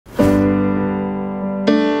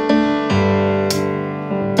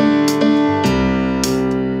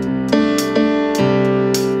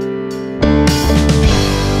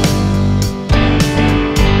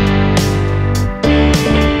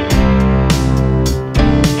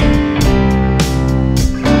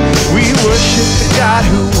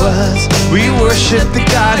was. We worship the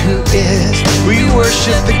God who is. We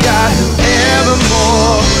worship the God who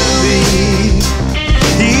evermore will be.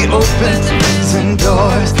 He opened prison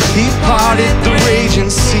doors. He parted the raging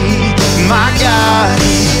sea. My God,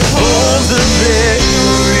 He holds the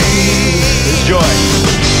victory. There's joy.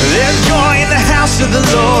 There's joy in the house of the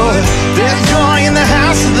Lord. There's joy in the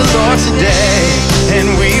house of the Lord today.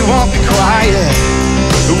 And we won't be quiet.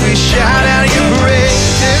 We shout out your praise.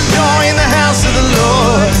 There's joy in the house of the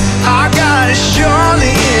Lord. Our God is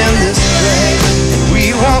surely in this place. And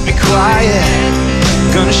we won't be quiet.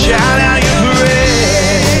 Gonna shout out your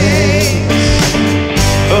praise.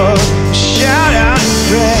 Oh, shout out your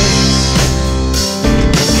praise.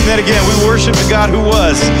 And then again, we worship the God who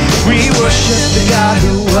was. We worship the God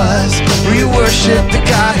who was. We worship the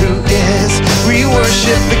God who is. We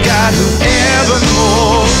worship the God who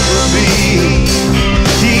evermore will be.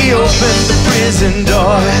 He opened the prison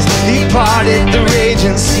doors. He parted the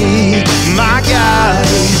raging sea. My God,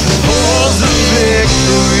 He holds the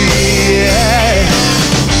victory. Yeah.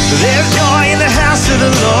 There's joy in the house of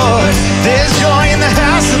the Lord. There's joy in the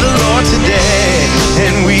house of the Lord today.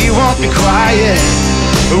 And we won't be quiet.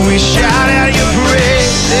 We shout out your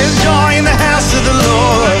praise. There's joy in the house of the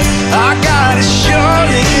Lord. Our God is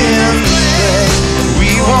surely in this place.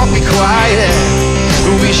 We won't be quiet.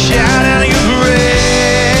 We shout out your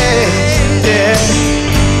praise. Yeah.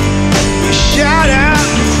 We shout out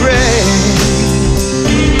your praise.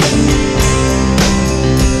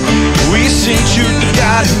 We sing to the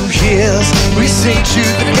God who heals. We sing to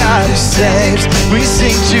the God who saves. We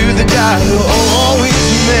sing to the God who always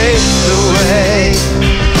makes the way.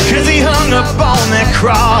 'Cause He hung up on that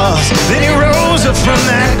cross, then He rose up from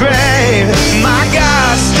that grave. My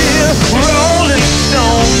God, still rolling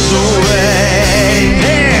stones away.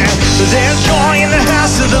 Yeah. There's joy in the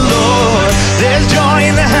house of the Lord. There's joy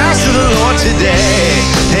in the house of the Lord today.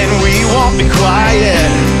 And we won't be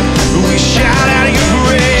quiet. We shout out your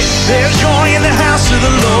praise. There's joy in the house of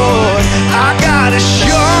the Lord. Our God is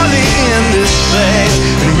surely in this place.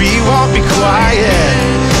 And we won't be quiet.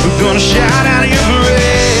 We're gonna shout out your praise.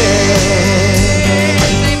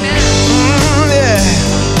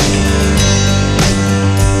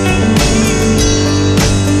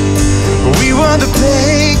 We were the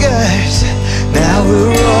beggars, now we're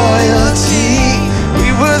royalty. We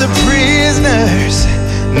were the prisoners,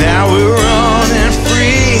 now we're running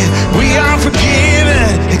free. We are forgiven,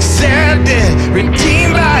 accepted,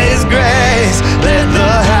 redeemed by His grace. Let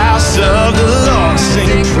the house of the Lord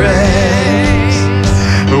sing praise.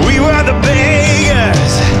 We were the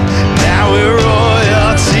beggars, now we're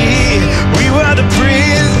royalty. We were the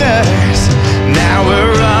prisoners, now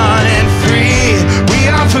we're running free. We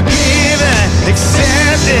are forgiven,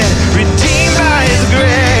 accepted, redeemed by His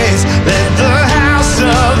grace. Let the house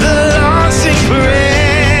of the Lord sing praise.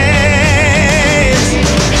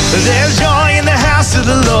 There's joy in the house of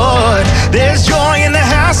the Lord. There's joy in the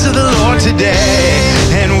house of the Lord today.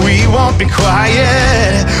 And we won't be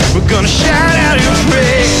quiet. We're gonna shout out your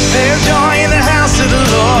praise. There's joy in the house of the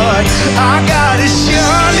Lord. Our God is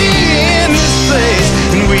surely in this place.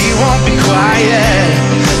 And we won't be quiet.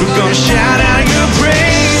 We're gonna shout out your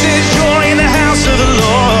praise. There's joy in the house of the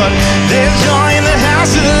Lord. There's joy in the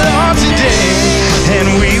house of the Lord today. And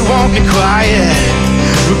we won't be quiet.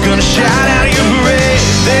 We're gonna shout out your praise.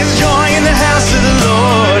 There's joy in the house of the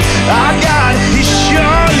Lord. Our God, He's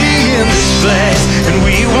surely in this place. And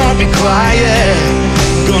we won't be quiet.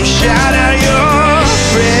 We're gonna shout out your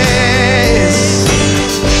praise.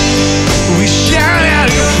 We shout out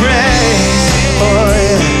your praise. Oh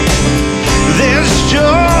yeah. There's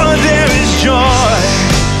joy, there is joy.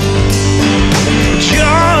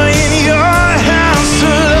 Joy in your house,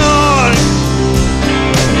 Lord.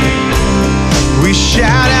 We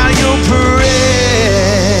shout out your praise.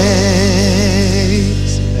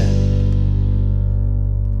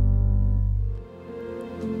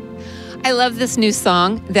 I love this new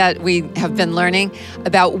song that we have been learning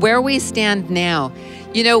about where we stand now.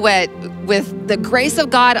 You know what? With the grace of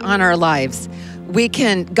God on our lives,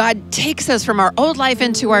 God takes us from our old life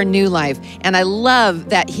into our new life. And I love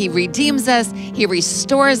that He redeems us, He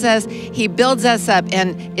restores us, He builds us up.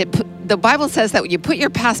 And the Bible says that you put your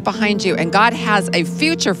past behind you and God has a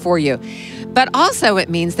future for you. But also it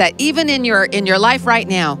means that even in your life right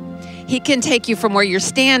now, He can take you from where you're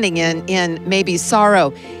standing in maybe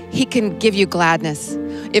sorrow. He can give you gladness.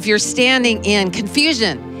 If you're standing in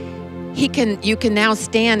confusion, you can now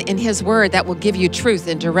stand in His word that will give you truth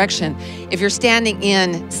and direction. If you're standing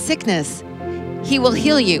in sickness, He will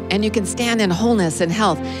heal you and you can stand in wholeness and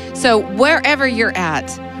health. So wherever you're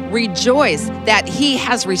at, rejoice that he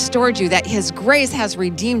has restored you, that his grace has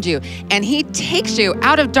redeemed you, and he takes you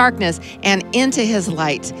out of darkness and into his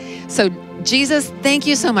light. So Jesus, thank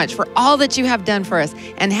you so much for all that you have done for us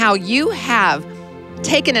and how you have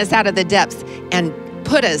taken us out of the depths and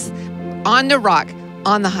put us on the rock,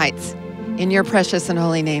 on the heights. In your precious and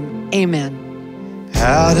holy name, amen.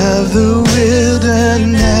 Out of the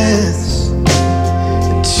wilderness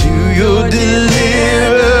to your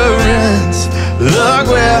deliverance, look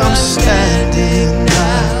where I'm standing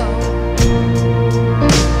now.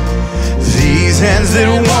 These hands that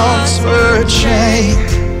once were chained,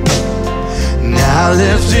 now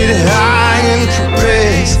lifted high in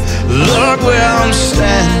praise. Look where I'm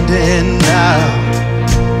standing now.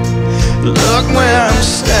 Look where I'm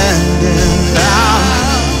standing now.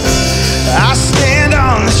 I stand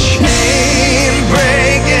on the chain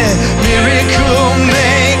breaking, miracle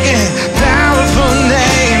making, powerful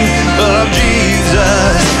name of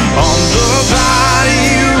Jesus. On the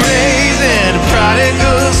body raising,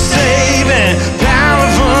 prodigal saving,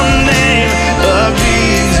 powerful name of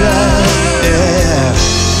Jesus. Yeah.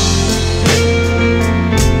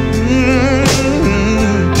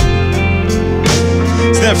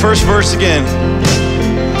 That first verse again.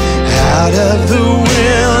 Out of the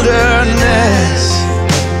wilderness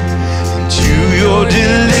to your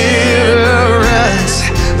deliverance,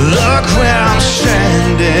 look where I'm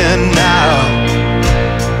standing now.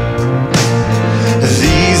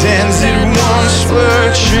 These hands that once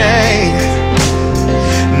were chained,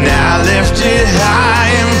 now lifted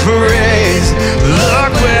high in praise.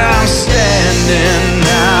 Look where I'm standing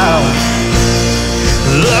now.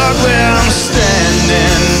 Look where I'm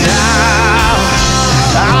standing now.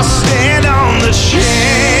 I'll stand on the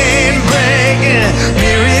chain breaking,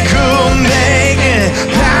 miracle making,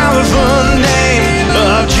 powerful name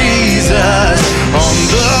of Jesus. On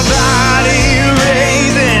the body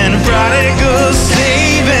raising, prodigal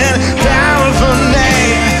saving, powerful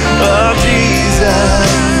name of Jesus.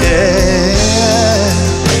 Yeah.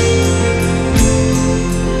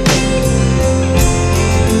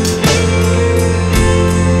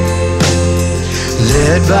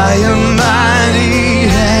 Led by a mighty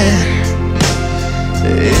hand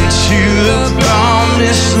into the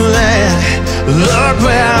promised land. Look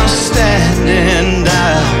where I'm standing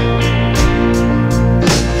now.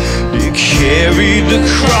 You carried the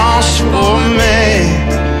cross for me,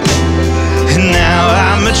 and now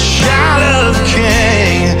I'm a child of the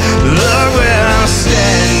King. Look where I'm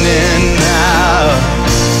standing now.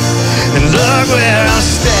 And look where I'm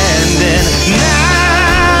standing now.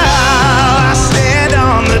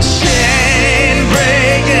 Chain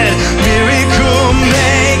breaking, miracle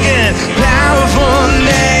making, powerful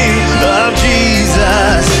name of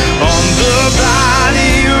Jesus. On the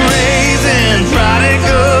body raising,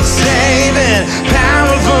 prodigal saving,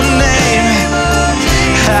 powerful name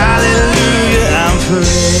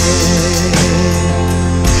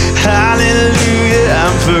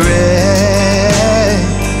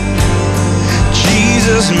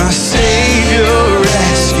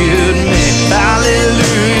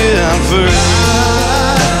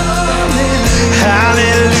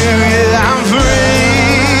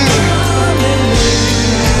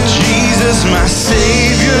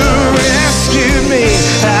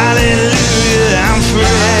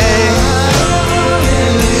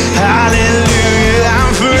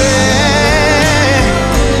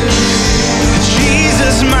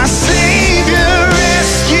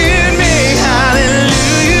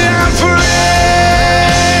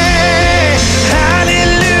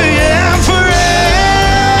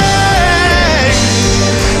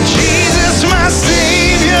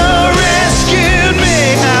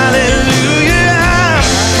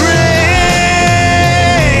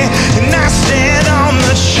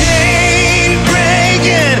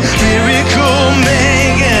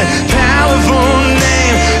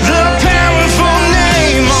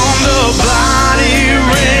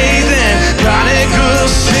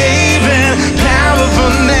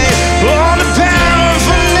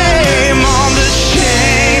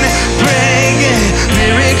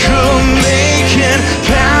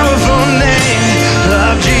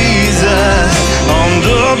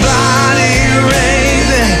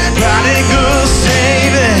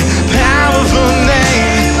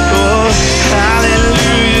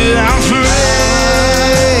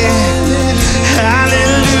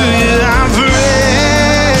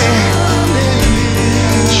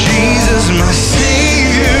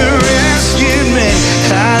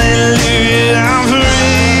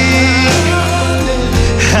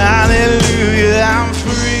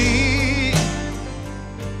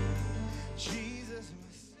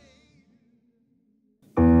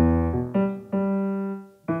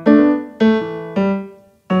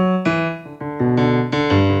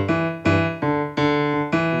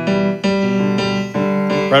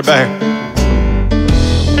right back here.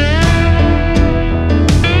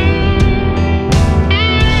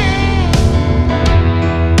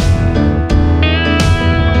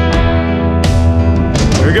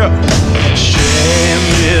 Here we go. Shame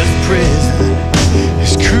is prison,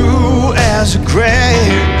 as cruel as a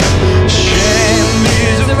grave. Shame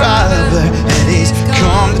is a robber, and he's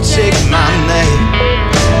come to take my name.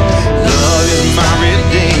 Love is my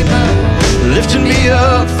redeemer, lifting me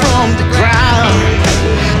up from the ground.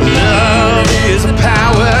 Love is a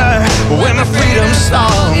power when my freedom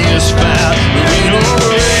song is found. There ain't no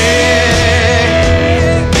grave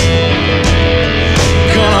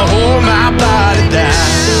gonna hold my body down.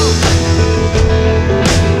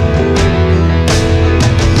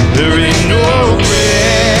 There ain't no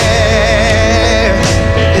grave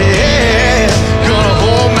gonna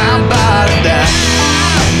hold my body down.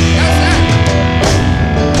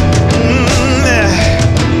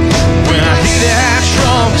 When I hear that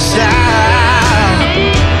trumpet sound,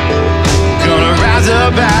 gonna rise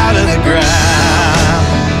up out of the ground.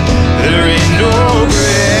 There ain't no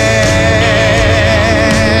grave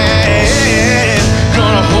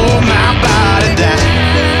gonna hold my body down.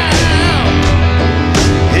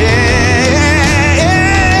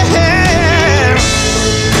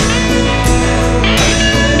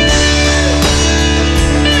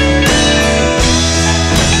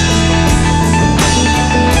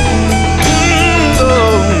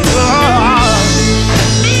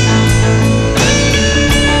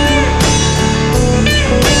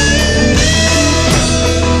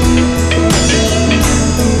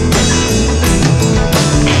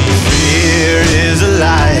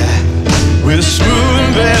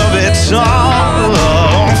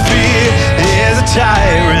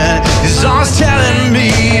 Tyrant is always telling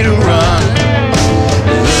me to run.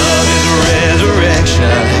 Love is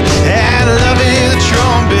resurrection, and love is a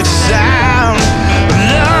trumpet sound.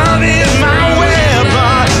 Love is my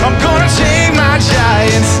weapon, I'm gonna take my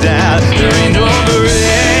giants down. There ain't no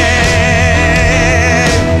grave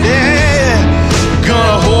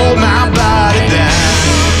gonna hold my body down.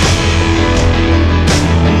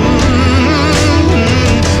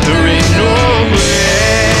 There ain't no grave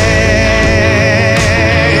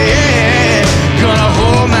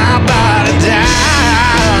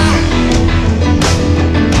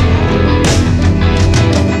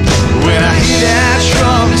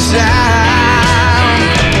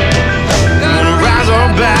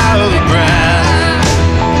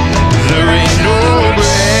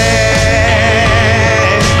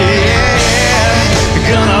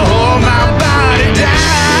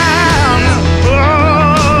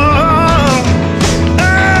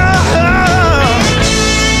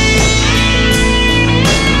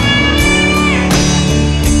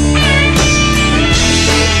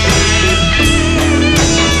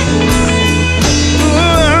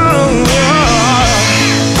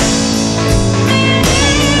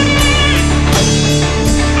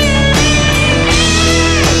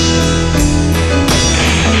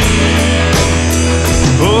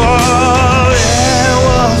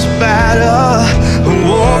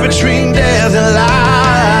between death and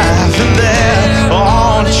life, and there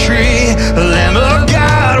on a tree, the Lamb of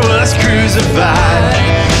God was crucified.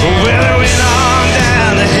 Well, we went on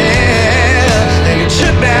down the hill, and he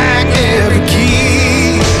took back every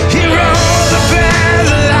key. He rose up as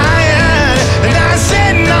a lion, and I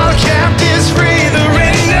set all captives free. There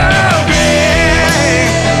ain't no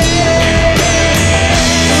grave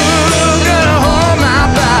gonna hold my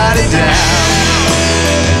body down.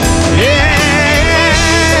 Yeah.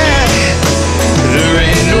 There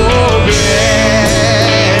ain't no grave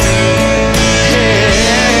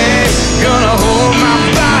gonna hold my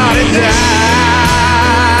body down.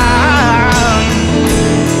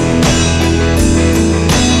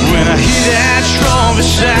 When I hear that trumpet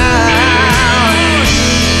sound,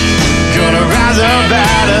 gonna rise up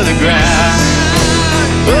out of the ground.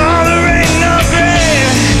 Oh, there ain't no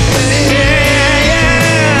grave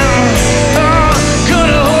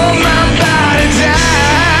gonna hold my body down.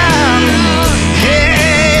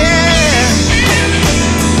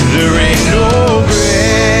 There ain't no grave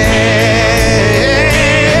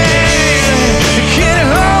can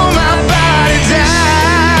hold my body down.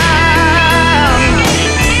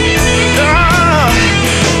 Oh,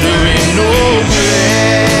 there ain't no grave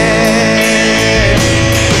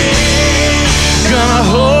gonna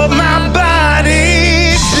hold my body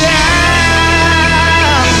down.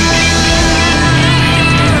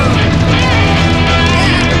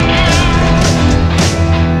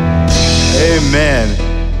 Amen.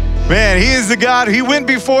 Man, he is the God. He went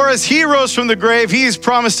before us. He rose from the grave. He's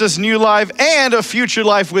promised us new life and a future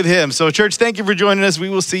life with him. So church, thank you for joining us. We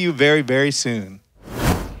will see you very, very soon.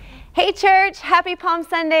 Hey church, happy Palm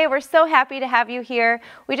Sunday. We're so happy to have you here.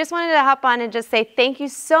 We just wanted to hop on and just say thank you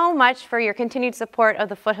so much for your continued support of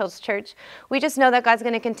the Foothills Church. We just know that God's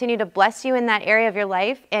going to continue to bless you in that area of your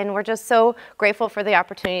life, and we're just so grateful for the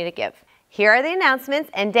opportunity to give. Here are the announcements,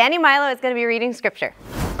 and Danny Milo is going to be reading scripture.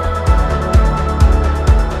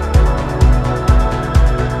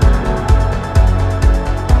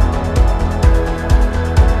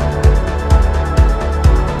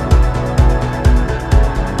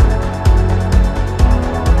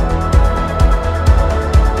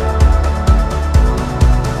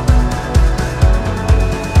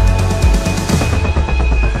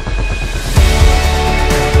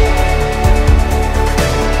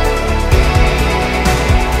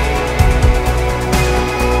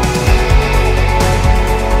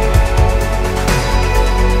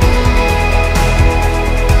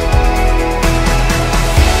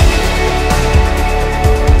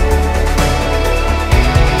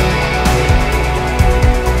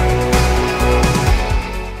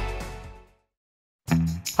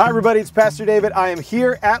 Hi everybody, it's Pastor David. I am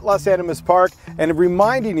here at Los Animas Park and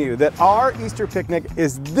reminding you that our Easter picnic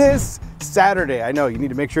is this Saturday. I know you need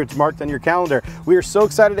to make sure it's marked on your calendar. We are so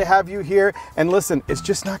excited to have you here, and listen, it's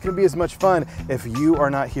just not going to be as much fun if you are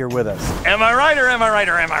not here with us. Am I right or am I right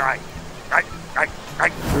or am I right?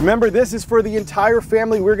 Right. Remember, this is for the entire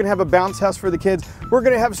family. We're gonna have a bounce house for the kids. We're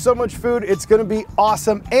gonna have so much food. It's gonna be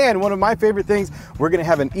awesome. And one of my favorite things, we're gonna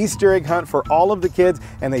have an Easter egg hunt for all of the kids,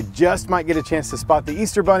 and they just might get a chance to spot the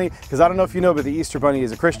Easter Bunny, because I don't know if you know, but the Easter Bunny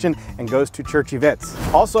is a Christian and goes to church events.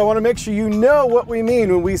 Also, I wanna make sure you know what we mean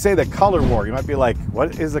when we say the color war. You might be like,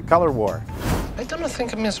 what is a color war? I don't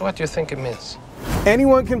think it means what you think it means.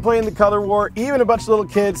 Anyone can play in the color war, even a bunch of little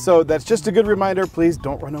kids, so that's just a good reminder. Please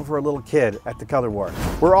don't run over a little kid at the color war.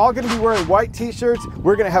 We're all gonna be wearing white t-shirts.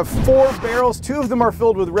 We're gonna have 4 barrels. 2 of them are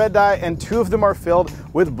filled with red dye and 2 of them are filled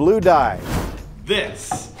with blue dye.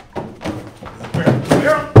 This.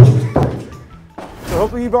 So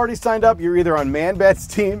hopefully you've already signed up. You're either on Man Bat's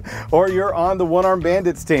team or you're on the One Armed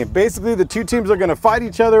Bandits team. Basically, the 2 teams are gonna fight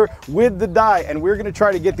each other with the dye, and we're gonna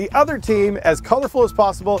try to get the other team as colorful as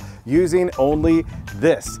possible using only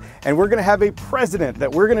this. And we're gonna have a president that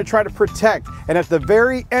we're gonna try to protect. And at the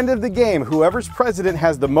very end of the game, whoever's president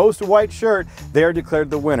has the most white shirt, they're declared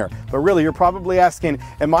the winner. But really, you're probably asking,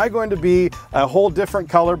 am I going to be a whole different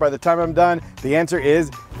color by the time I'm done? The answer is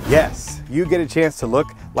yes. You get a chance to look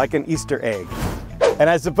like an Easter egg. And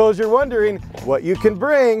I suppose you're wondering what you can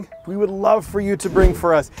bring. We would love for you to bring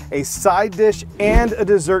for us a side dish and a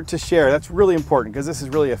dessert to share. That's really important because this is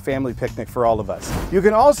really a family picnic for all of us. You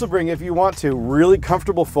can also bring, if you want to, really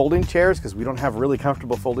comfortable folding chairs, because we don't have really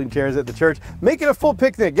comfortable folding chairs at the church. Make it a full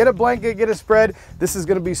picnic. Get a blanket, get a spread. This is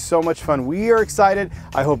going to be so much fun. We are excited.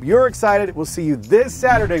 I hope you're excited. We'll see you this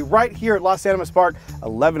Saturday right here at Los Animas Park,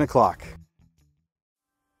 11 o'clock.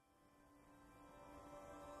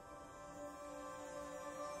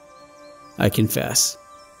 I confess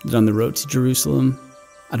that on the road to Jerusalem,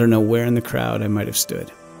 I don't know where in the crowd I might have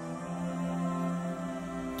stood.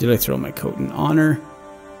 Did I throw my coat in honor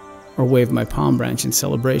or wave my palm branch in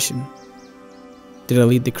celebration? Did I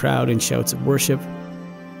lead the crowd in shouts of worship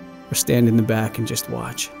or stand in the back and just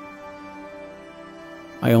watch?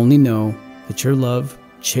 I only know that your love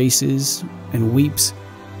chases and weeps.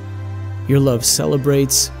 Your love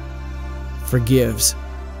celebrates, forgives,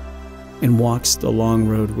 and walks the long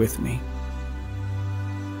road with me.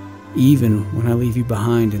 Even when I leave you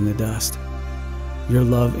behind in the dust, your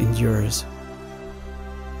love endures.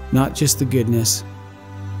 Not just the goodness,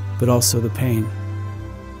 but also the pain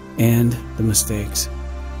and the mistakes.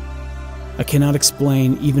 I cannot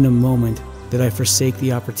explain even a moment that I forsake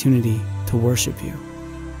the opportunity to worship you.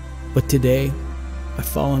 But today, I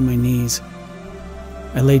fall on my knees.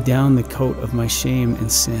 I lay down the coat of my shame and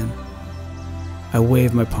sin. I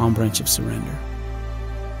wave my palm branch of surrender.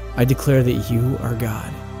 I declare that you are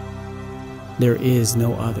God. There is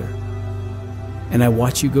no other. And I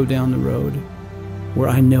watch you go down the road where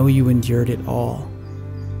I know you endured it all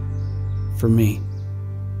for me.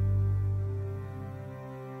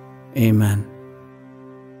 Amen.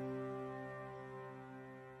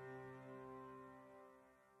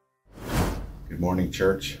 Good morning,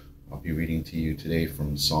 church. I'll be reading to you today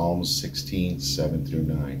from Psalms 16, 7 through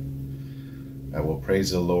 9. I will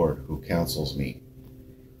praise the Lord who counsels me.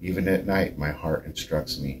 Even at night my heart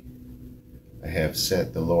instructs me. I have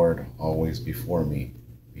set the Lord always before me,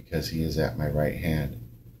 because he is at my right hand.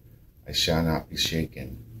 I shall not be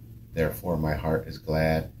shaken. Therefore my heart is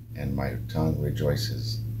glad, and my tongue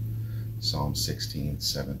rejoices. Psalm 16,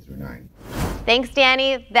 7 through 9. Thanks,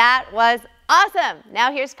 Danny. That was awesome.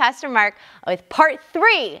 Now here's Pastor Mark with part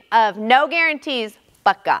 3 of No Guarantees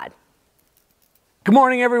But God. Good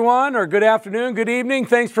morning, everyone, or good afternoon, good evening.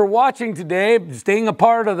 Thanks for watching today, staying a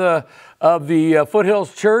part of the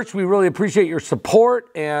Foothills Church. We really appreciate your support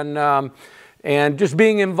and just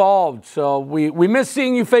being involved. So we miss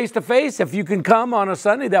seeing you face to face. If you can come on a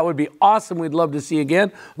Sunday, that would be awesome. We'd love to see you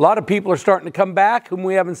again. A lot of people are starting to come back whom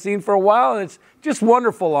we haven't seen for a while, and it's just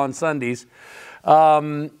wonderful on Sundays.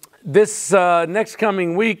 This next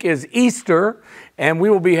coming week is Easter, and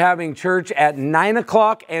we will be having church at 9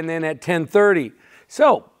 o'clock and then at 10:30.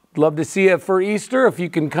 So, love to see you for Easter. If you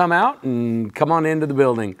can come out and come on into the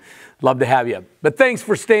building, love to have you. But thanks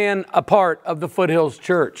for staying a part of the Foothills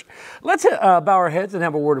Church. Let's bow our heads and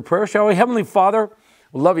have a word of prayer, shall we? Heavenly Father,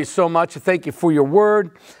 we love you so much. Thank you for your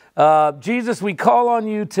word. Jesus, we call on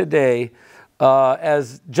you today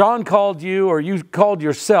as John called you, or you called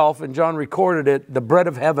yourself, and John recorded it, the bread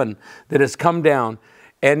of heaven that has come down.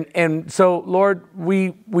 And so, Lord,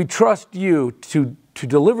 we trust you to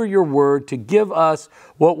deliver your word, to give us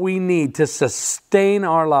what we need to sustain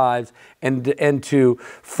our lives and to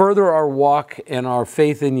further our walk and our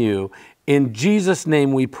faith in you. In Jesus'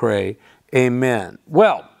 name we pray, amen.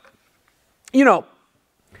 Well, you know,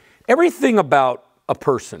 everything about a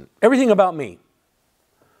person, everything about me,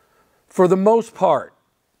 for the most part,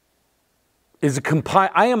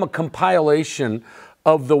 I am a compilation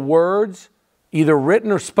of the words, either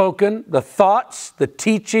written or spoken, the thoughts, the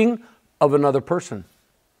teaching of another person.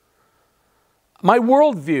 My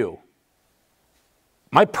worldview,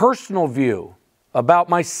 my personal view about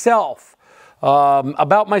myself,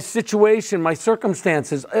 about my situation, my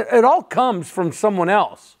circumstances, it all comes from someone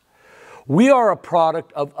else. We are a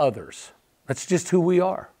product of others. That's just who we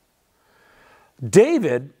are.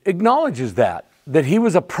 David acknowledges that he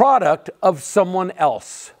was a product of someone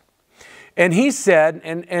else. And he said,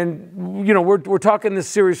 and you know, we're talking this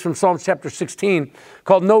series from Psalms chapter 16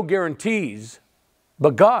 called No Guarantees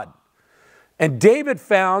But God. And David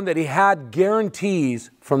found that he had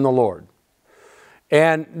guarantees from the Lord.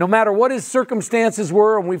 And no matter what his circumstances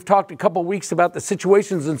were, and we've talked a couple weeks about the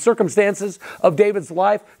situations and circumstances of David's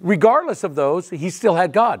life, regardless of those, he still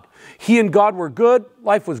had God. He and God were good,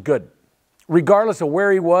 life was good, regardless of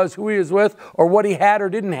where he was, who he was with, or what he had or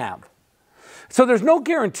didn't have. So there's no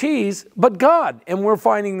guarantees but God. And we're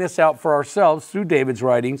finding this out for ourselves through David's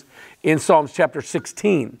writings in Psalms chapter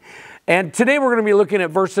 16. And today we're going to be looking at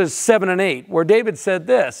verses 7 and 8, where David said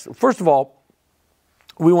this. First of all,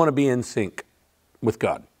 we want to be in sync with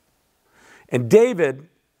God. And David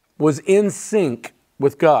was in sync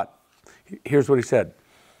with God. Here's what he said.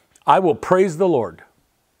 I will praise the Lord,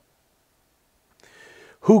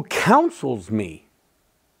 who counsels me.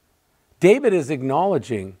 David is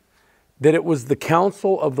acknowledging that it was the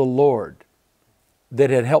counsel of the Lord that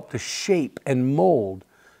had helped to shape and mold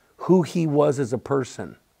who he was as a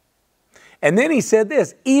person. And then he said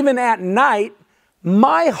this, even at night,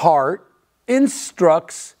 my heart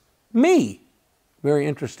instructs me. Very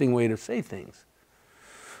interesting way to say things.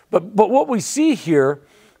 But what we see here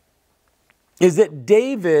is that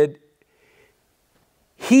David,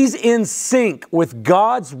 he's in sync with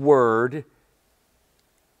God's word,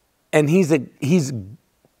 and he's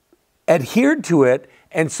adhered to it.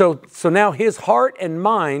 And so now his heart and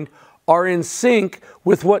mind are in sync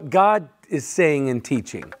with what God is saying and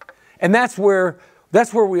teaching. And that's where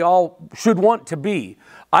we all should want to be.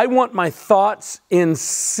 I want my thoughts in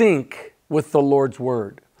sync with the Lord's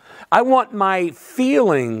word. I want my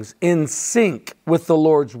feelings in sync with the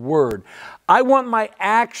Lord's word. I want my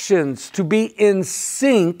actions to be in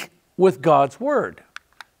sync with God's word.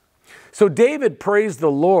 So David praised the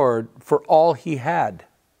Lord for all he had.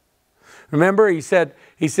 Remember, he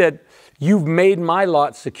said, you've made my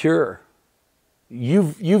lot secure.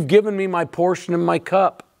 You've given me my portion in my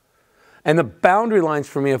cup. And the boundary lines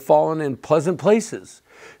for me have fallen in pleasant places.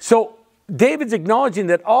 So David's acknowledging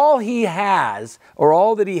that all he has, or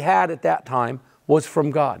all that he had at that time, was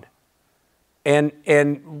from God. And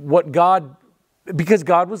what God, because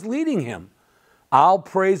God was leading him. I'll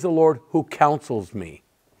praise the Lord who counsels me.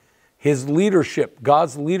 His leadership,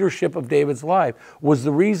 God's leadership of David's life, was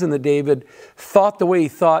the reason that David thought the way he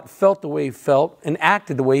thought, felt the way he felt, and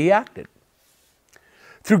acted the way he acted.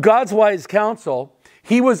 Through God's wise counsel,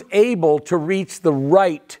 he was able to reach the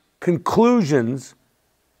right conclusions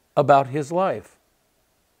about his life.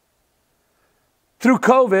 Through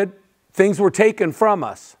COVID, things were taken from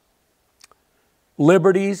us.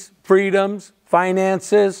 Liberties, freedoms,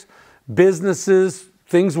 finances, businesses,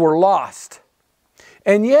 things were lost.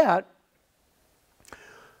 And yet,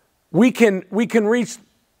 we can reach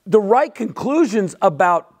the right conclusions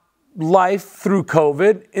about life through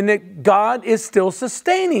COVID, in that God is still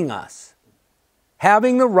sustaining us.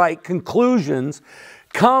 Having the right conclusions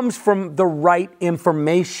comes from the right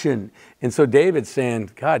information. And so David's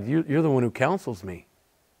saying, God, you're the one who counsels me.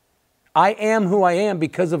 I am who I am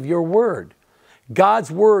because of your word.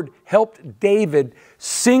 God's word helped David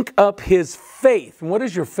sync up his faith. And what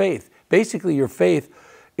is your faith? Basically, your faith,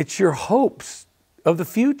 it's your hopes of the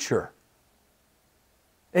future.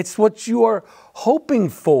 It's what you are hoping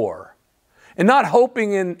for. And not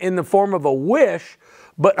hoping in the form of a wish,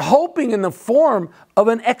 but hoping in the form of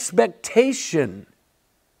an expectation.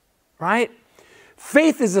 Right?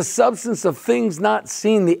 Faith is a substance of things not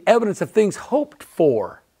seen, the evidence of things hoped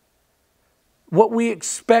for. What we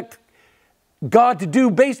expect God to do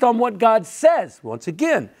based on what God says. Once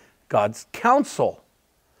again, God's counsel.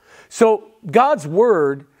 So God's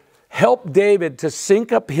word helped David to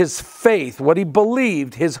sync up his faith, what he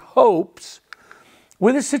believed, his hopes,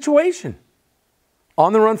 with his situation.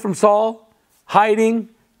 On the run from Saul, hiding,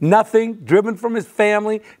 nothing, driven from his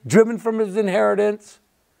family, driven from his inheritance,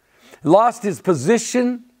 lost his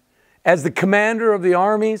position as the commander of the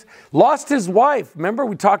armies, lost his wife. Remember,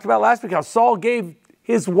 we talked about last week how Saul gave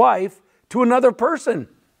his wife to another person.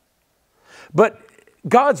 But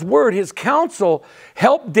God's word, his counsel,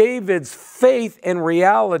 helped David's faith and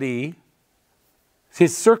reality,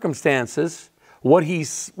 his circumstances, what he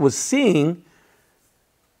was seeing,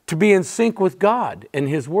 to be in sync with God and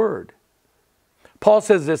his word. Paul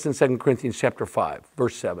says this in 2 Corinthians chapter 5,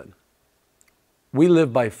 verse 7. We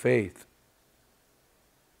live by faith,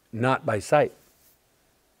 not by sight.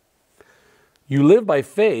 You live by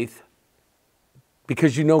faith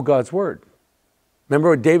because you know God's word. Remember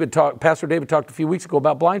what Pastor David talked a few weeks ago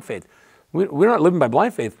about blind faith. We're not living by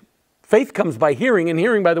blind faith. Faith comes by hearing, and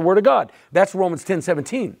hearing by the word of God. That's Romans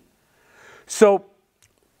 10:17. So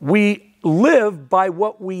we live by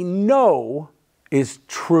what we know is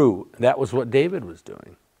true. That was what David was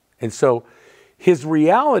doing. And so his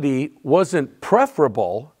reality wasn't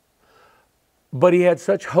preferable, but he had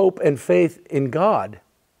such hope and faith in God.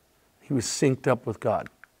 He was synced up with God.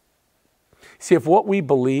 See, if what we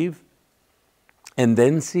believe and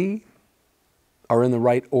then see are in the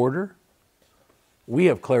right order, we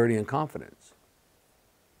have clarity and confidence.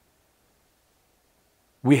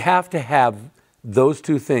 We have to have those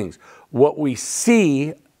two things. What we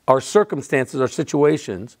see, our circumstances, our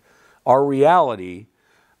situations, our reality,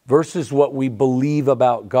 versus what we believe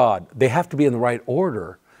about God. They have to be in the right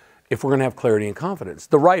order if we're going to have clarity and confidence.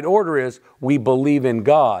 The right order is we believe in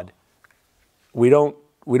God. We don't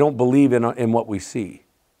believe in what we see.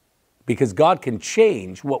 Because God can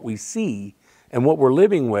change what we see and what we're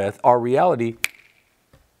living with, our reality,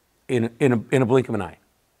 in a blink of an eye.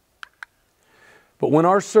 But when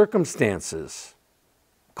our circumstances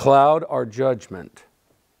cloud our judgment,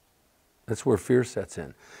 that's where fear sets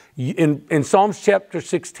in. In Psalms chapter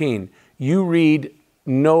 16, you read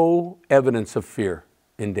no evidence of fear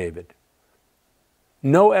in David.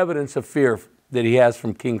 No evidence of fear that he has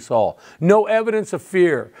from King Saul. No evidence of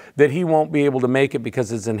fear that he won't be able to make it because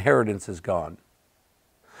his inheritance is gone.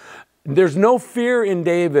 There's no fear in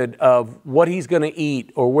David of what he's going to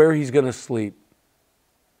eat or where he's going to sleep.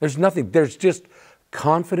 There's nothing. There's just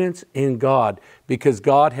confidence in God because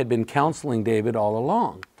God had been counseling David all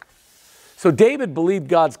along. So David believed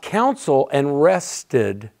God's counsel and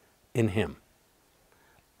rested in him.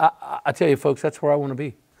 I tell you, folks, that's where I want to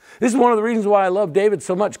be. This is one of the reasons why I love David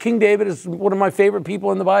so much. King David is one of my favorite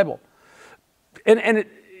people in the Bible. And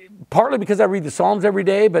partly because I read the Psalms every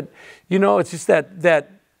day, but, you know, it's just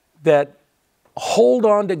that hold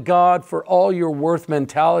on to God for all your worth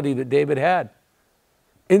mentality that David had.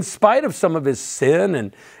 In spite of some of his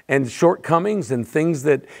sin and shortcomings and things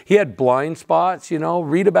that he had blind spots, you know,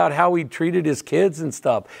 read about how he treated his kids and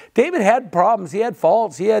stuff. David had problems, he had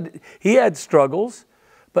faults, he had struggles.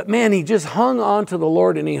 But man, he just hung on to the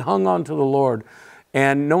Lord and he hung on to the Lord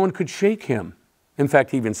and no one could shake him. In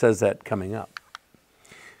fact, he even says that coming up.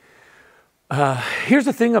 Here's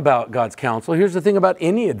the thing about God's counsel. Here's the thing about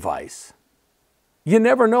any advice. You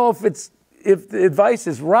never know if the advice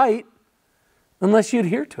is right unless you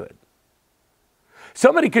adhere to it.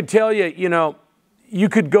 Somebody could tell you, you know, you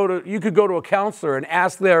could go to a counselor and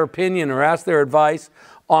ask their opinion or ask their advice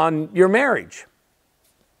on your marriage.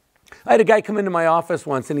 I had a guy come into my office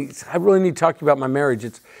once and he said, I really need to talk to you about my marriage.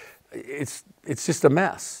 It's just a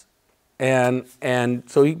mess. And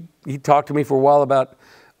so he talked to me for a while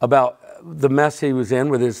about the mess he was in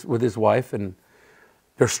with his wife and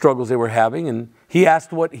their struggles they were having. And he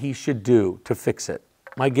asked what he should do to fix it.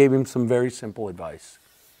 I gave him some very simple advice.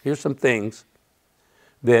 Here's some things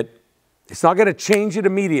that it's not going to change it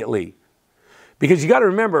immediately. Because you got to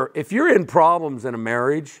remember, if you're in problems in a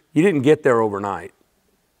marriage, you didn't get there overnight.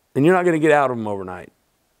 And you're not going to get out of them overnight,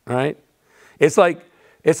 all right? It's like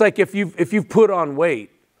It's like if you've put on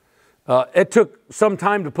weight, it took some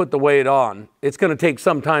time to put the weight on. It's going to take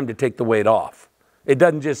some time to take the weight off. It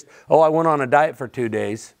doesn't just, I went on a diet for 2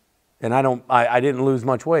 days and I didn't lose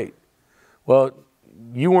much weight. Well,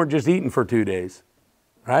 you weren't just eating for 2 days,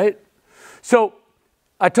 right? So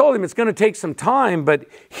I told him it's going to take some time, but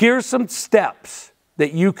here's some steps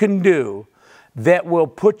that you can do that will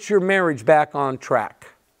put your marriage back on track.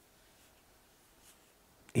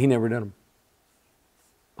 He never did them.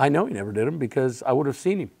 I know he never did them because I would have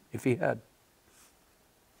seen him if he had.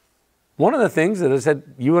 One of the things that I said,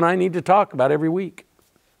 you and I need to talk about every week.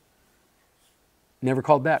 Never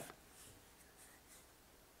called back.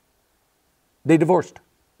 They divorced.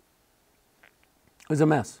 It was a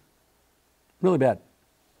mess. Really bad.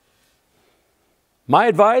 My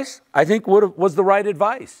advice, I think, was the right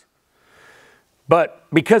advice. But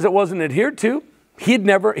because it wasn't adhered to, he'll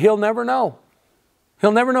never know.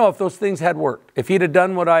 He'll never know if those things had worked. If he'd have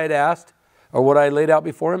done what I had asked or what I laid out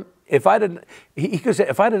before him, he could say,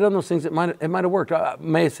 if I'd have done those things, it might have worked. I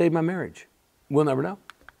may have saved my marriage. We'll never know.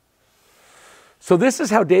 So this is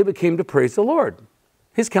how David came to praise the Lord.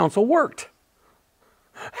 His counsel worked.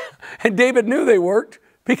 And David knew they worked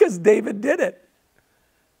because David did it.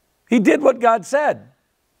 He did what God said.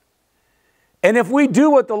 And if we do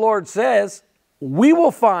what the Lord says, we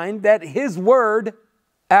will find that His word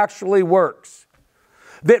actually works.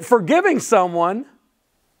 That forgiving someone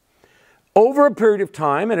over a period of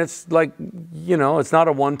time, and it's like, it's not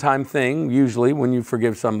a one-time thing usually when you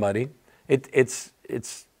forgive somebody. It's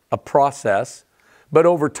a process. But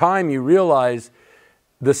over time you realize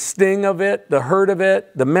the sting of it, the hurt of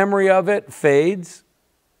it, the memory of it fades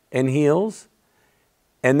and heals.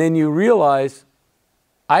 And then you realize,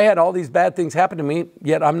 I had all these bad things happen to me,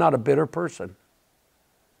 yet I'm not a bitter person.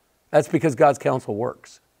 That's because God's counsel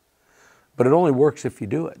works. But it only works if you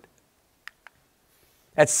do it.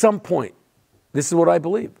 At some point, this is what I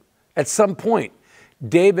believe, at some point,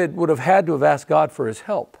 David would have had to have asked God for his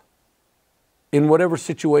help in whatever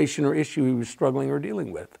situation or issue he was struggling or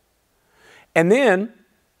dealing with. And then,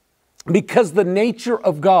 because the nature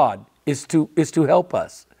of God is to help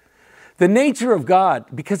us. The nature of God,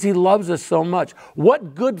 because He loves us so much.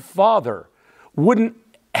 What good father wouldn't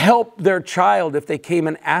help their child if they came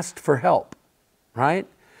and asked for help, right?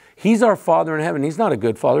 He's our Father in heaven. He's not a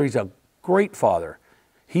good father. He's a great father.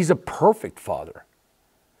 He's a perfect father.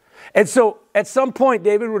 And so at some point,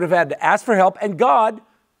 David would have had to ask for help. And God,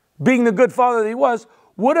 being the good father that He was,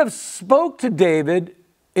 would have spoke to David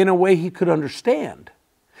in a way he could understand.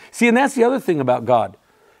 See, and that's the other thing about God.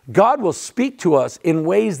 God will speak to us in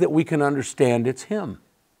ways that we can understand it's Him.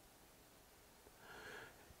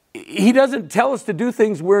 He doesn't tell us to do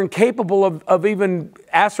things we're incapable of even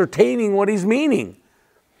ascertaining what He's meaning.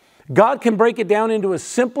 God can break it down into its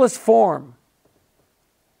simplest form.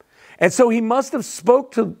 And so He must have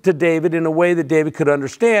spoke to David in a way that David could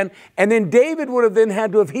understand. And then David would have then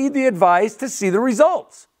had to have heeded the advice to see the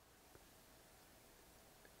results.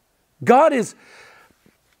 God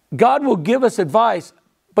will give us advice,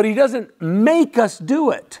 but He doesn't make us do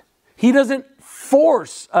it. He doesn't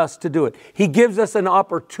force us to do it. He gives us an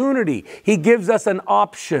opportunity. He gives us an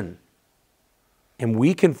option. And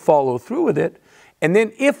we can follow through with it. And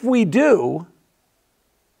then if we do,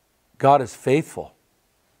 God is faithful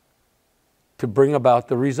to bring about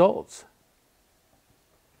the results.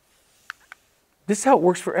 This is how it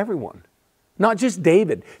works for everyone. Not just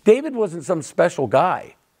David. David wasn't some special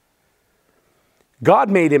guy.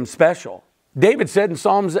 God made him special. David said in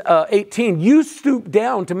Psalms 18, you stooped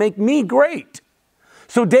down to make me great.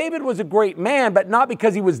 So David was a great man, but not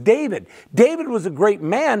because he was David. David was a great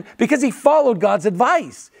man because he followed God's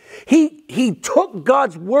advice. He took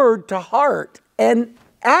God's word to heart and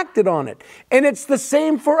acted on it. And it's the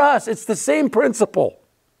same for us. It's the same principle.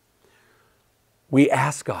 We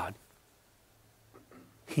ask God.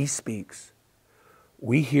 He speaks.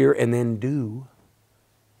 We hear and then do.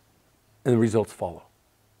 And the results follow.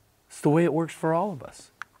 It's the way it works for all of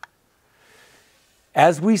us.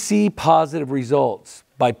 As we see positive results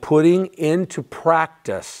by putting into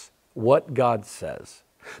practice what God says.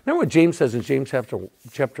 Remember what James says in James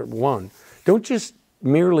chapter 1. Don't just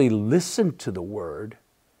merely listen to the word.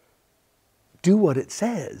 Do what it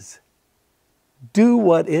says. Do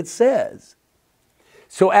what it says.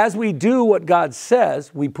 So as we do what God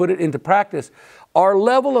says, we put it into practice, our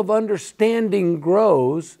level of understanding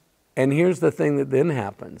grows. And here's the thing that then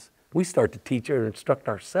happens. We start to teach or instruct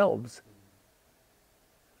ourselves.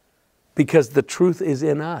 Because the truth is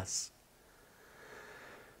in us.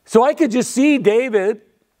 So I could just see David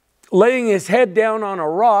laying his head down on a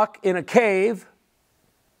rock in a cave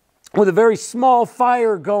with a very small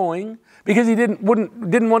fire going, because he didn't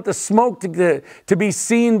want the smoke to be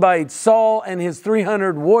seen by Saul and his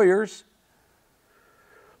 300 warriors.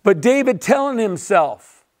 But David telling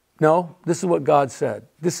himself, no, this is what God said.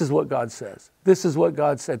 This is what God says. This is what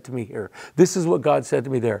God said to me here. This is what God said to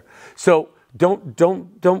me there. So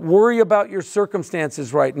don't worry about your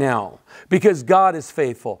circumstances right now, because God is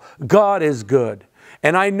faithful. God is good.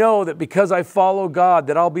 And I know that because I follow God,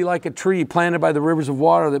 that I'll be like a tree planted by the rivers of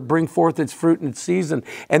water that bring forth its fruit in its season,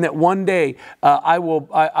 and that one day I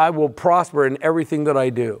will prosper in everything that I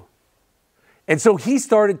do. And so he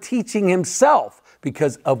started teaching himself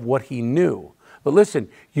because of what he knew. But listen,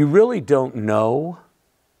 you really don't know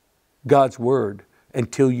God's word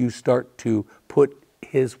until you start to put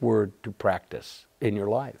his word to practice in your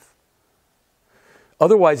life.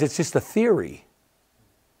 Otherwise, it's just a theory,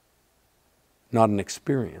 not an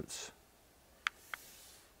experience.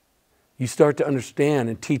 You start to understand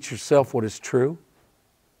and teach yourself what is true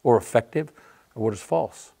or effective or what is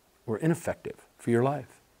false or ineffective for your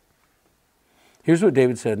life. Here's what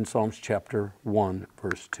David said in Psalms chapter 1,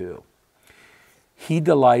 verse 2. He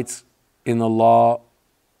delights in the law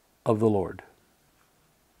of the Lord.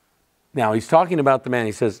 Now, he's talking about the man.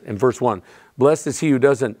 He says in verse 1, blessed is he who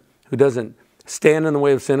doesn't stand in the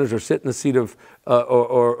way of sinners, or sit in the seat of,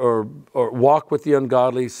 or walk with the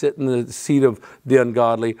ungodly, sit in the seat of the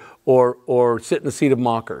ungodly, or sit in the seat of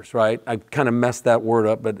mockers, right? I kind of messed that word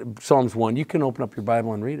up, but Psalms 1, you can open up your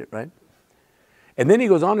Bible and read it, right? And then he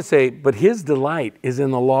goes on to say, but his delight is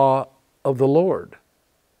in the law of the Lord.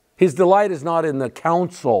 His delight is not in the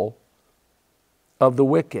counsel of the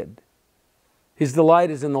wicked. His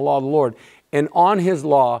delight is in the law of the Lord. And on his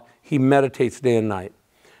law, he meditates day and night.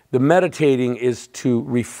 The meditating is to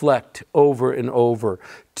reflect over and over,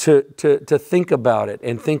 to think about it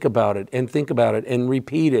and think about it and think about it and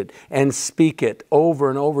repeat it and speak it over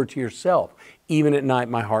and over to yourself. Even at night,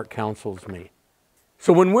 my heart counsels me.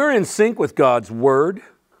 So when we're in sync with God's word,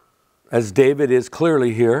 as David is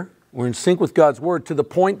clearly here, we're in sync with God's word to the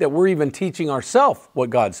point that we're even teaching ourselves what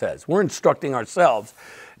God says. We're instructing ourselves.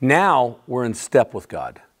 Now we're in step with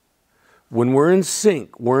God. When we're in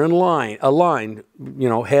sync, we're in line, aligned,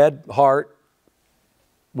 head, heart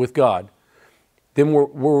with God, then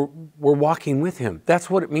we're walking with him. That's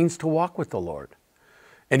what it means to walk with the Lord.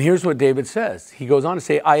 And here's what David says. He goes on to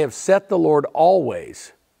say, I have set the Lord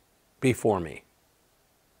always before me.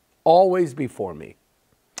 Always before me.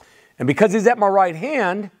 And because he's at my right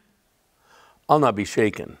hand, I'll not be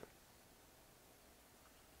shaken.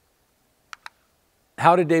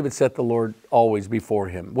 How did David set the Lord always before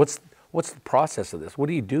him? What's the process of this? What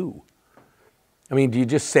do you do? I mean, do you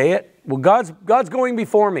just say it? Well, God's going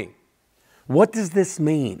before me. What does this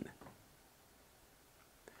mean?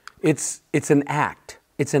 It's an act.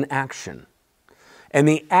 It's an action. And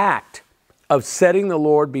the act of setting the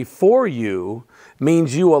Lord before you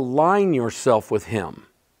means you align yourself with him.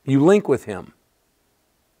 You link with him.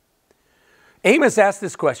 Amos asked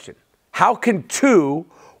this question: how can two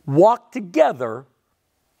walk together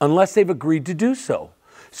unless they've agreed to do so?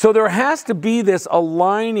 So there has to be this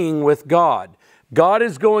aligning with God. God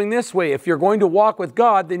is going this way. If you're going to walk with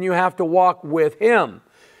God, then you have to walk with him.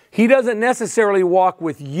 He doesn't necessarily walk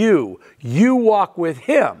with you. You walk with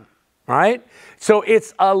him, right? So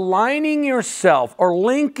it's aligning yourself or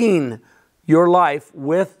linking your life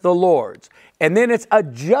with the Lord's. And then it's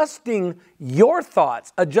adjusting your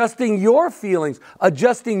thoughts, adjusting your feelings,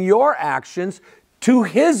 adjusting your actions to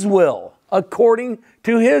his will, according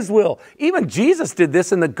to his will. Even Jesus did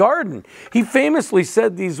this in the garden. He famously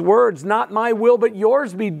said these words, not my will, but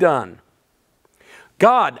yours be done.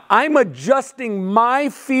 God, I'm adjusting my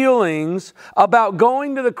feelings about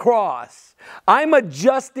going to the cross. I'm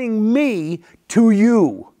adjusting me to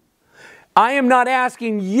you. I am not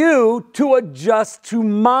asking you to adjust to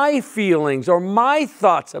my feelings or my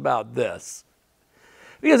thoughts about this.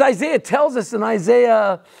 Because Isaiah tells us in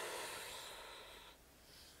Isaiah,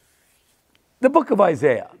 the book of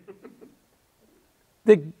Isaiah,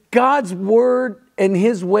 that God's word and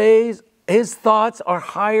his ways, his thoughts are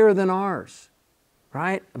higher than ours,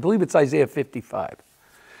 right? I believe it's Isaiah 55.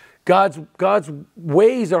 God's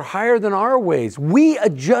ways are higher than our ways. We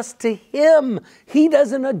adjust to him. He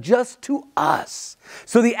doesn't adjust to us.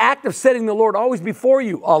 So the act of setting the Lord always before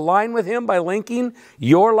you, align with him by linking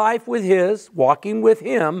your life with his, walking with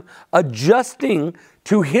him, adjusting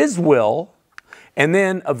to his will, and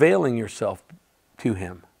then availing yourself to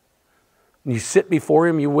him. You sit before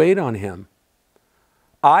him, you wait on him.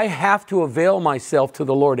 I have to avail myself to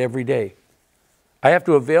the Lord every day. I have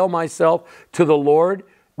to avail myself to the Lord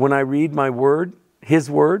when I read my word, his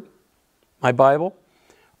word, my Bible.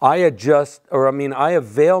 I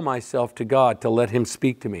avail myself to God to let him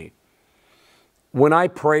speak to me. when I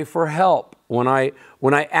pray for help, when I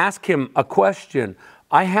ask him a question,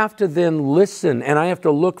 I have to then listen and I have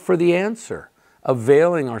to look for the answer,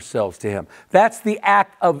 availing ourselves to him. That's the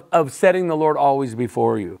act of setting the Lord always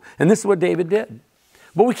before you. And this is what David did.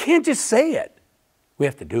 But we can't just say it. We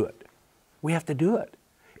have to do it. We have to do it.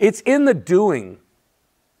 It's in the doing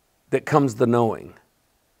that comes the knowing.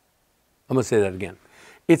 I'm going to say that again.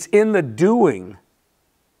 It's in the doing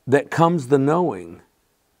that comes the knowing.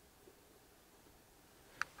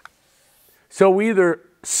 So we either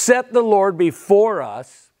set the Lord before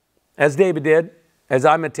us, as David did, as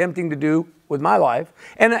I'm attempting to do with my life,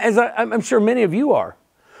 and as I'm sure many of you are,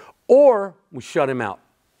 or we shut him out.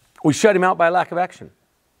 We shut him out by lack of action.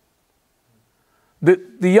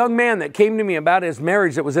 The young man that came to me about his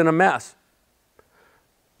marriage that was in a mess,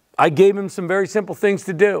 I gave him some very simple things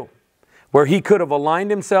to do, where he could have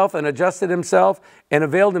aligned himself and adjusted himself and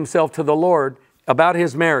availed himself to the Lord about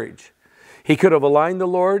his marriage. He could have aligned the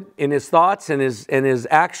Lord in his thoughts and his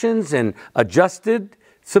actions and adjusted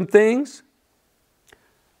some things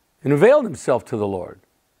and availed himself to the Lord.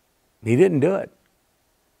 He didn't do it.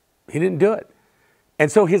 He didn't do it.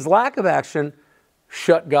 And so his lack of action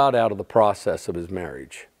shut God out of the process of his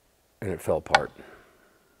marriage, and it fell apart.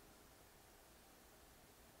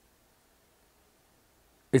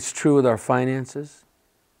 It's true with our finances.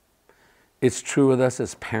 It's true with us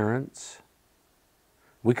as parents.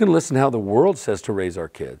 We can listen to how the world says to raise our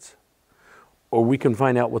kids, or we can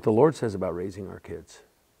find out what the Lord says about raising our kids.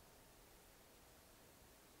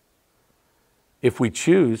 If we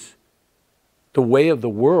choose the way of the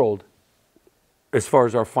world, as far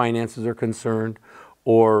as our finances are concerned,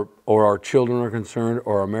 or our children are concerned,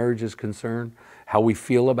 or our marriage is concerned, how we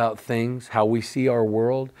feel about things, how we see our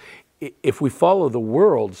world, if we follow the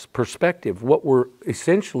world's perspective, what we're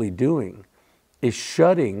essentially doing is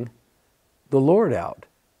shutting the Lord out.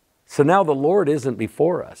 So now the Lord isn't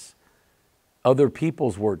before us. Other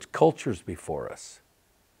people's words, culture's before us.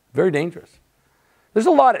 Very dangerous. There's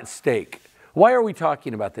a lot at stake. Why are we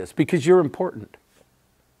talking about this? Because you're important.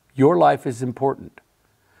 Your life is important.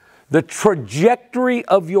 The trajectory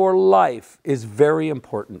of your life is very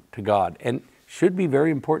important to God and should be very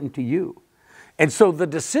important to you. And so the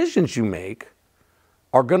decisions you make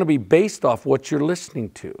are going to be based off what you're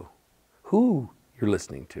listening to, who you're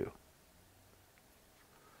listening to.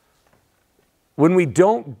 When we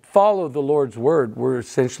don't follow the Lord's word, we're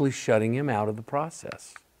essentially shutting him out of the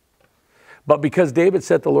process. But because David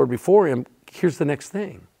set the Lord before him, here's the next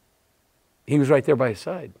thing. He was right there by his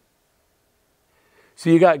side. So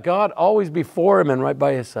you got God always before him and right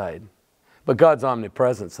by his side. But God's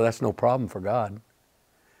omnipresent, so that's no problem for God.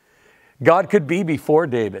 God could be before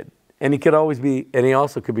David, and he could always be, and he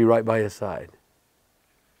also could be right by his side.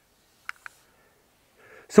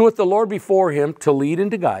 So with the Lord before him to lead and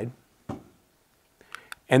to guide,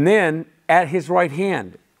 and then at his right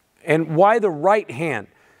hand. And why the right hand?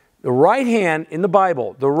 The right hand in the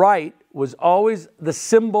Bible, the right was always the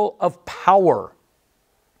symbol of power.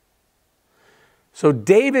 So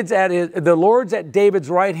the Lord's at David's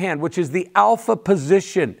right hand, which is the alpha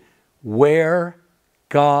position where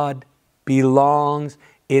God belongs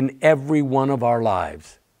in every one of our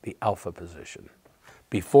lives. The alpha position.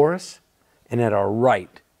 Before us and at our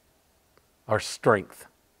right, our strength.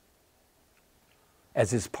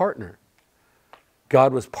 As his partner.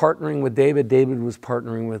 God was partnering with David. David was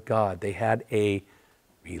partnering with God. They had a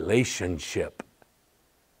relationship.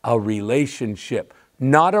 A relationship.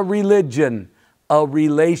 Not a religion. A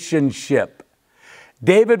relationship.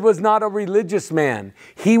 David was not a religious man.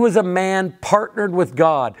 He was a man partnered with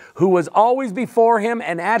God who was always before him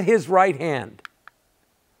and at his right hand.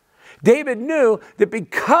 David knew that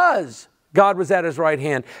because God was at his right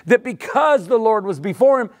hand, that because the Lord was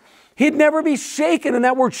before him, he'd never be shaken. And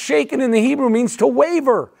that word shaken in the Hebrew means to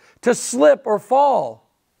waver, to slip or fall.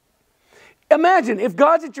 Imagine if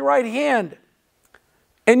God's at your right hand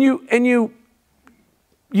and you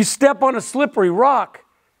step on a slippery rock,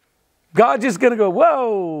 God's just going to go,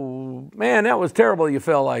 whoa, man, that was terrible you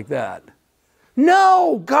fell like that.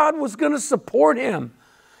 No, God was going to support him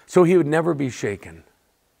so he would never be shaken.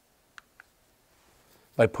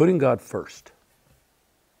 By putting God first,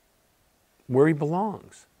 where he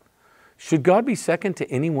belongs. Should God be second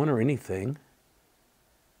to anyone or anything?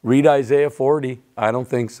 Read Isaiah 40. I don't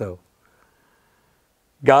think so.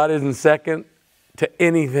 God isn't second to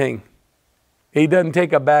anything. He doesn't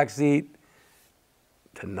take a back seat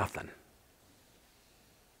to nothing.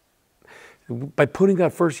 By putting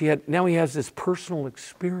God first, now he has this personal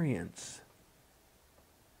experience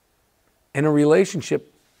and a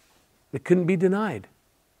relationship that couldn't be denied.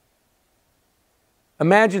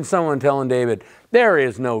 Imagine someone telling David, there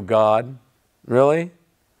is no God. Really?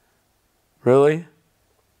 Really?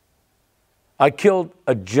 I killed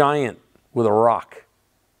a giant with a rock.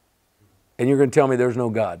 And you're going to tell me there's no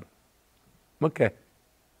God. Okay.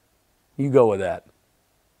 You go with that.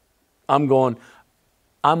 I'm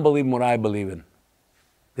believing what I believe in.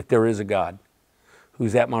 That there is a God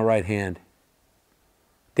who's at my right hand.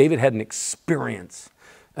 David had an experience,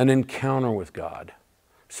 an encounter with God.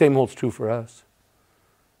 Same holds true for us.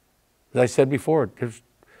 As I said before,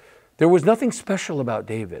 there was nothing special about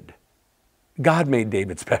David. God made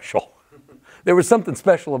David special. There was something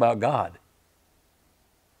special about God.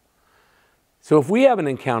 So if we have an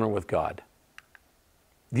encounter with God,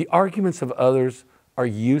 the arguments of others are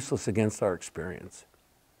useless against our experience.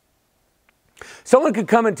 Someone could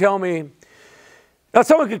come and tell me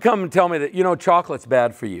that, chocolate's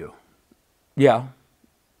bad for you. Yeah,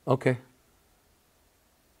 okay.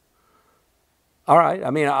 All right,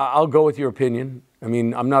 I'll go with your opinion.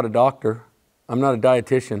 I'm not a doctor. I'm not a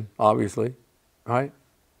dietitian, obviously, right?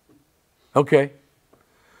 Okay.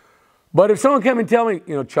 But if someone come and tell me,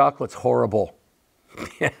 chocolate's horrible,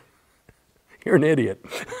 you're an idiot.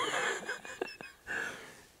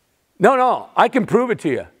 No, I can prove it to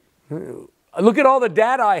you. Look at all the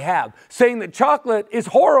data I have saying that chocolate is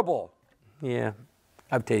horrible. Yeah,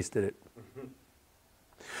 I've tasted it.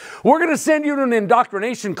 We're going to send you to an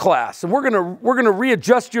indoctrination class, and we're going to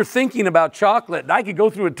readjust your thinking about chocolate. And I could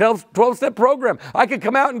go through a 12-step program. I could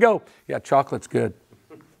come out and go, yeah, chocolate's good.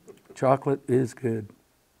 Chocolate is good.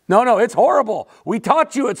 No, it's horrible. We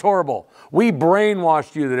taught you it's horrible. We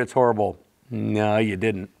brainwashed you that it's horrible. No, you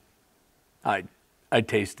didn't. I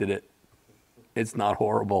tasted it. It's not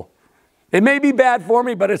horrible. It may be bad for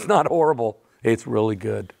me, but it's not horrible. It's really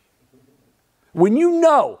good. When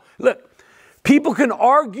look, people can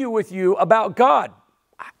argue with you about God.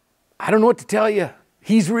 I don't know what to tell you.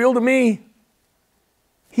 He's real to me.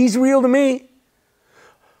 He's real to me.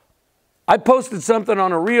 I posted something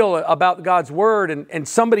on a reel about God's word, and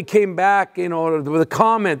somebody came back, with a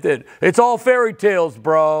comment that it's all fairy tales,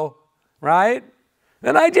 bro, right?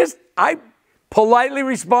 And I politely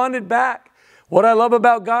responded back. What I love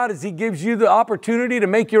about God is He gives you the opportunity to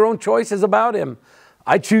make your own choices about Him.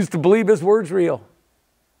 I choose to believe His word's real.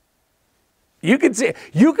 You could say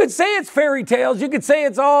it's fairy tales. You could say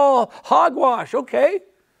it's all hogwash. Okay.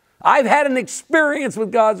 I've had an experience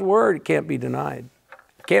with God's word. It can't be denied.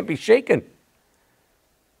 It can't be shaken.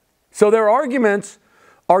 So their arguments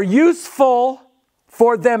are useful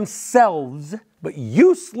for themselves, but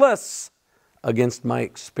useless against my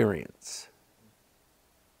experience.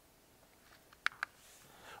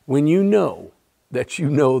 When you know that you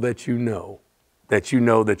know that you know that you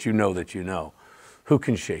know that you know that you know, who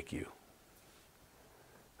can shake you?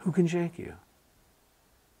 Who can shake you?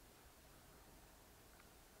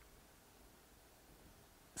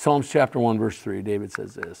 Psalms chapter 1, verse 3, David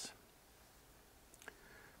says this.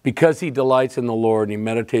 Because he delights in the Lord and he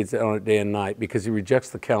meditates on it day and night, because he rejects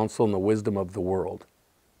the counsel and the wisdom of the world.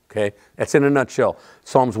 Okay? That's in a nutshell.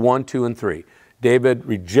 Psalms 1, 2, and 3. David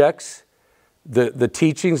rejects the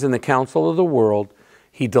teachings and the counsel of the world.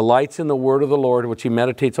 He delights in the word of the Lord, which he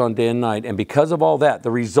meditates on day and night. And because of all that,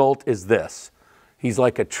 the result is this. He's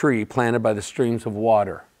like a tree planted by the streams of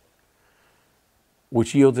water,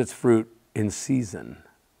 which yields its fruit in season,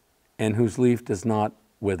 and whose leaf does not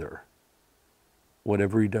wither.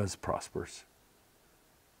 Whatever he does prospers.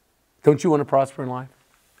 Don't you want to prosper in life?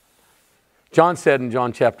 John said in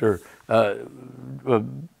John chapter,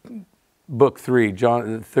 book 3,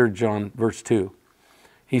 3 John verse 2,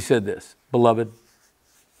 he said this, beloved,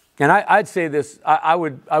 and I'd say this, I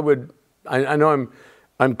know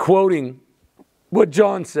I'm quoting what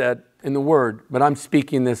John said in the word, but I'm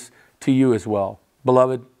speaking this to you as well.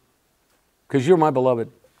 Beloved, because you're my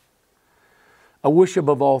beloved. I wish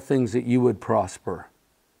above all things that you would prosper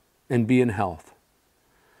and be in health,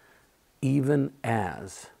 even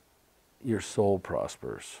as your soul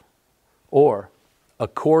prospers, or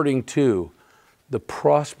according to the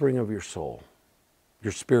prospering of your soul,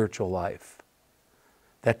 your spiritual life.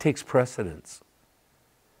 That takes precedence.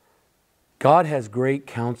 God has great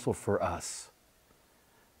counsel for us.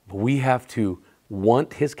 But we have to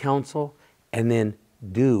want His counsel and then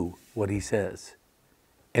do what He says.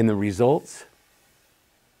 And the results,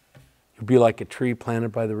 you'll be like a tree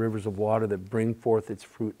planted by the rivers of water that bring forth its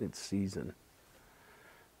fruit in its season.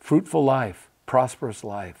 Fruitful life, prosperous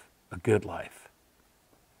life, a good life.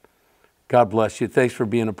 God bless you. Thanks for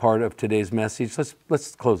being a part of today's message.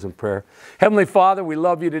 Let's close in prayer. Heavenly Father, we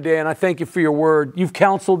love you today, and I thank you for your word. You've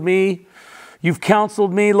counseled me.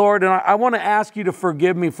 Lord, and I want to ask you to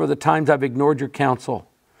forgive me for the times I've ignored your counsel.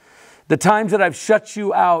 The times that I've shut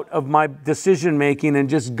you out of my decision making and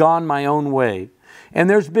just gone my own way. And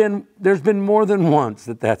there's been more than once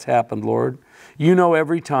that that's happened, Lord. You know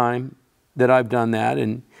every time that I've done that,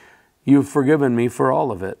 and you've forgiven me for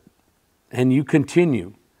all of it. And you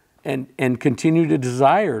continue and continue to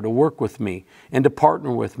desire to work with me and to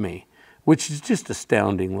partner with me, which is just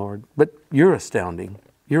astounding, Lord. But you're astounding.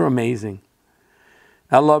 You're amazing.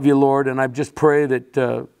 I love you, Lord, and I just pray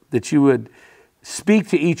that you would speak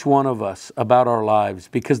to each one of us about our lives,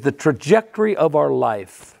 because the trajectory of our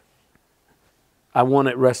life, I want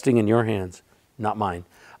it resting in your hands, not mine.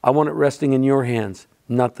 I want it resting in your hands,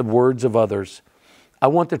 not the words of others. I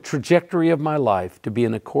want the trajectory of my life to be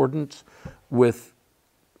in accordance with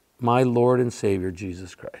my Lord and Savior,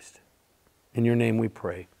 Jesus Christ. In your name we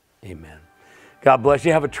pray. Amen. God bless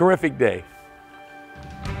you. Have a terrific day.